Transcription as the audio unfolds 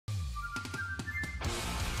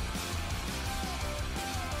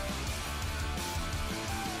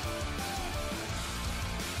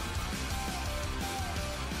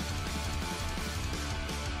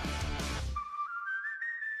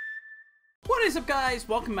What is up, guys?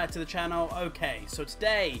 Welcome back to the channel. Okay, so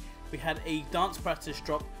today we had a dance practice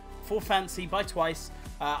drop for Fancy by Twice.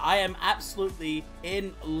 I am absolutely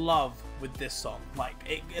in love with this song. Like,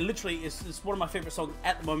 it literally is one of my favorite songs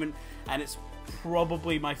at the moment, and it's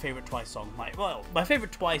probably my favorite Twice song. Like, well, my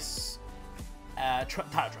favorite Twice title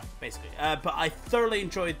track, basically. But I thoroughly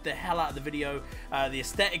enjoyed the hell out of the video. The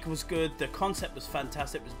aesthetic was good, the concept was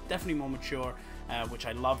fantastic, it was definitely more mature, which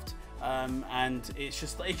I loved. And it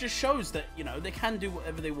just shows that, you know, they can do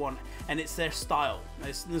whatever they want, and it's their style.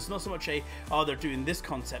 There's not so much a, oh, they're doing this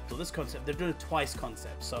concept or this concept, they're doing a Twice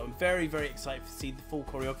concept. So I'm very, very excited to see the full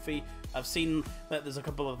choreography. I've seen that there's a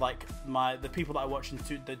couple of, like, the people that I watch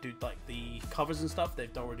that do like the covers and stuff,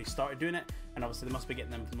 they've already started doing it, and obviously they must be getting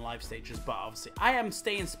them from the live stages, but obviously I am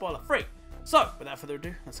staying spoiler free. So without further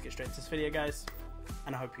ado, let's get straight into this video, guys,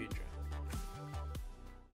 and I hope you enjoy.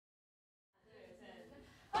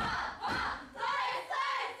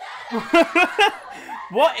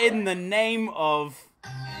 What in the name of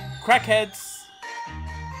crackheads?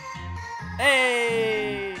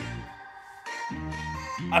 Hey!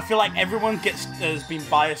 I feel like everyone has been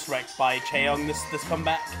bias wrecked by Chaeyoung this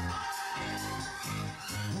comeback.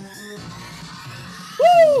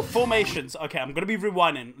 Woo! Formations. Okay, I'm gonna be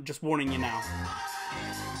rewinding. Just warning you now.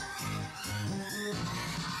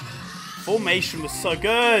 Formation was so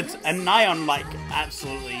good, and Nyan, like,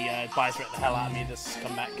 absolutely bias wrecked the hell out of me this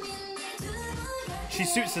comeback. She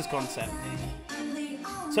suits this concept.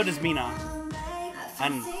 So does Mina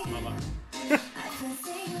and Momo.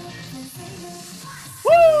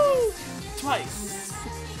 Woo! Twice.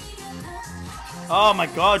 Oh my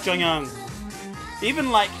god, Jonghyun.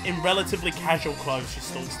 Even like in relatively casual clothes, she's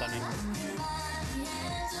still stunning.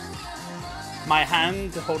 My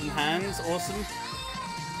hand, holding hands, awesome.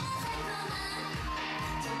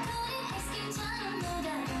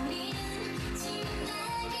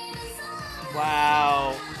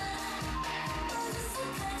 Wow.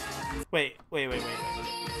 Wait.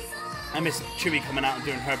 I missed Chewie coming out and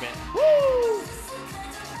doing her bit. Woo!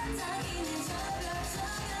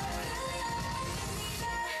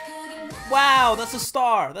 Wow, that's a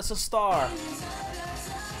star. That's a star.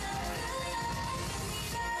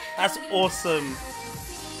 That's awesome.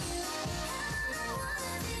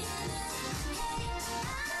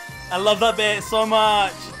 I love that bit so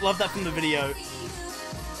much. Love that from the video.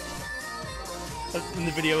 In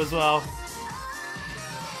the video as well.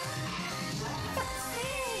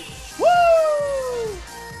 Woo!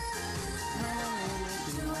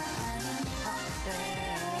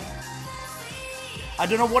 I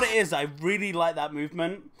don't know what it is. I really like that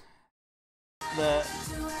movement. The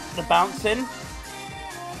bouncing.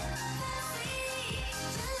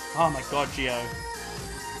 Oh my god, Geo.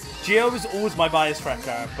 Geo is always my bias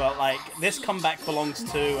wrecker, but like this comeback belongs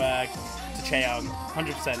to Chaeyoung,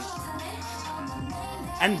 100%.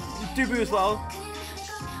 And Dubu as well.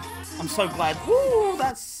 I'm so glad. Woo,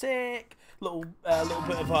 that's sick. Little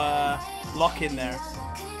bit of a lock in there.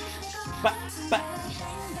 But.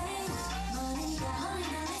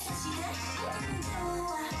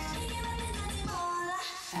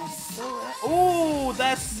 Oh,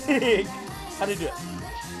 that's sick. How do you do it?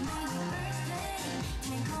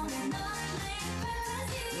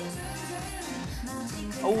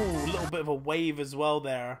 Oh, a little bit of a wave as well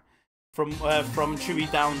there. From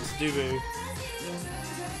Chewie down to Dubu.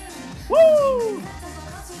 Woo!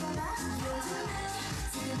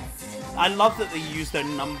 I love that they use their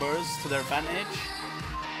numbers to their advantage.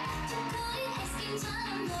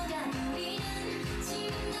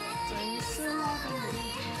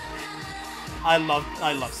 I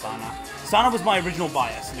love Sana. Sana was my original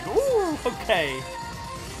bias, and they go, ooh, okay.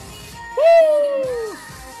 Woo!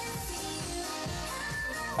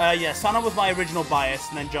 Yeah, Sana was my original bias,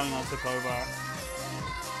 and then Jonghyun took over.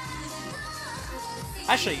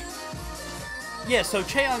 Actually, yeah, so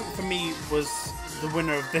Chaeyoung for me was the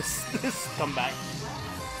winner of this comeback.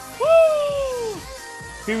 Woo!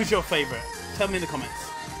 Who was your favorite? Tell me in the comments.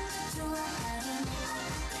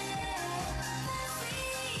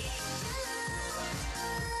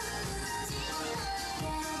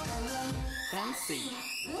 Fancy.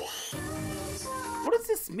 What does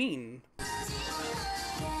this mean?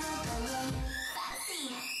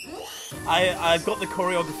 I've got the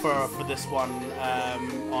choreographer for this one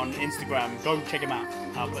on Instagram. Go check him out.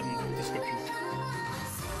 I'll put it in the description.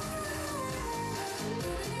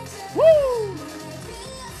 Woo!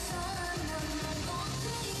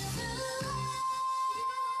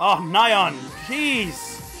 Oh, Nyan! Jeez!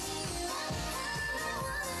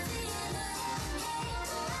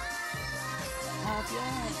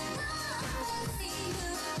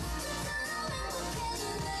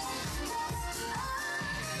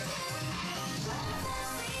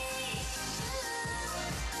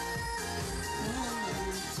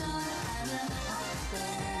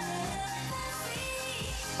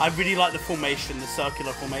 I really like the formation, the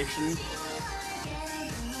circular formation.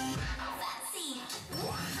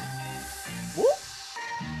 Woo!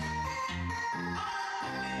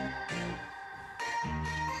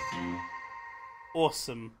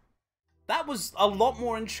 Awesome. That was a lot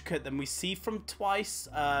more intricate than we see from Twice.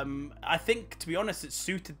 I think, to be honest, it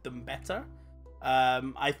suited them better.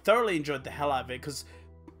 I thoroughly enjoyed the hell out of it because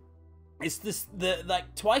it's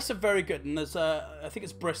like Twice are very good, and there's I think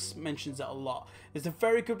it's Briss mentions it a lot. There's a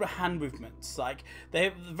very good with hand movements. Like they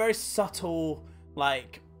have very subtle,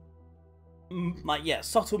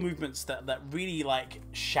 subtle movements that really like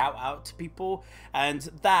shout out to people, and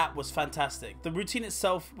that was fantastic. The routine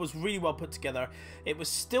itself was really well put together. It was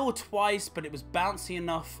still Twice, but it was bouncy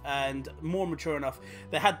enough and more mature enough.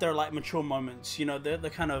 They had their like mature moments, you know,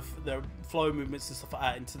 the kind of their flow movements and stuff like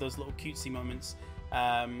that into those little cutesy moments.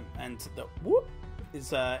 And the whoop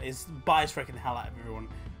is bias wrecking the hell out of everyone.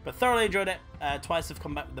 But thoroughly enjoyed it. Twice have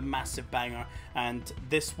come back with a massive banger, and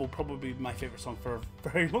this will probably be my favourite song for a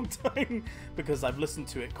very long time because I've listened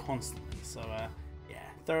to it constantly. So yeah,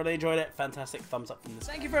 thoroughly enjoyed it. Fantastic thumbs up from this.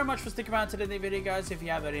 Thank you very much for sticking around to the end of the video, guys. If you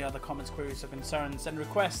have any other comments, queries, or concerns, and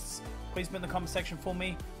requests, please put in the comment section for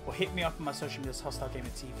me, or hit me up on my social media,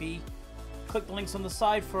 HostileGamerYT. Click the links on the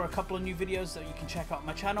side for a couple of new videos that you can check out on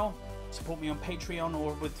my channel. Support me on Patreon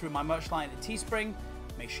or through my merch line at Teespring.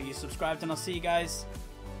 Make sure you're subscribed, and I'll see you guys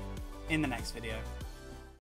in the next video.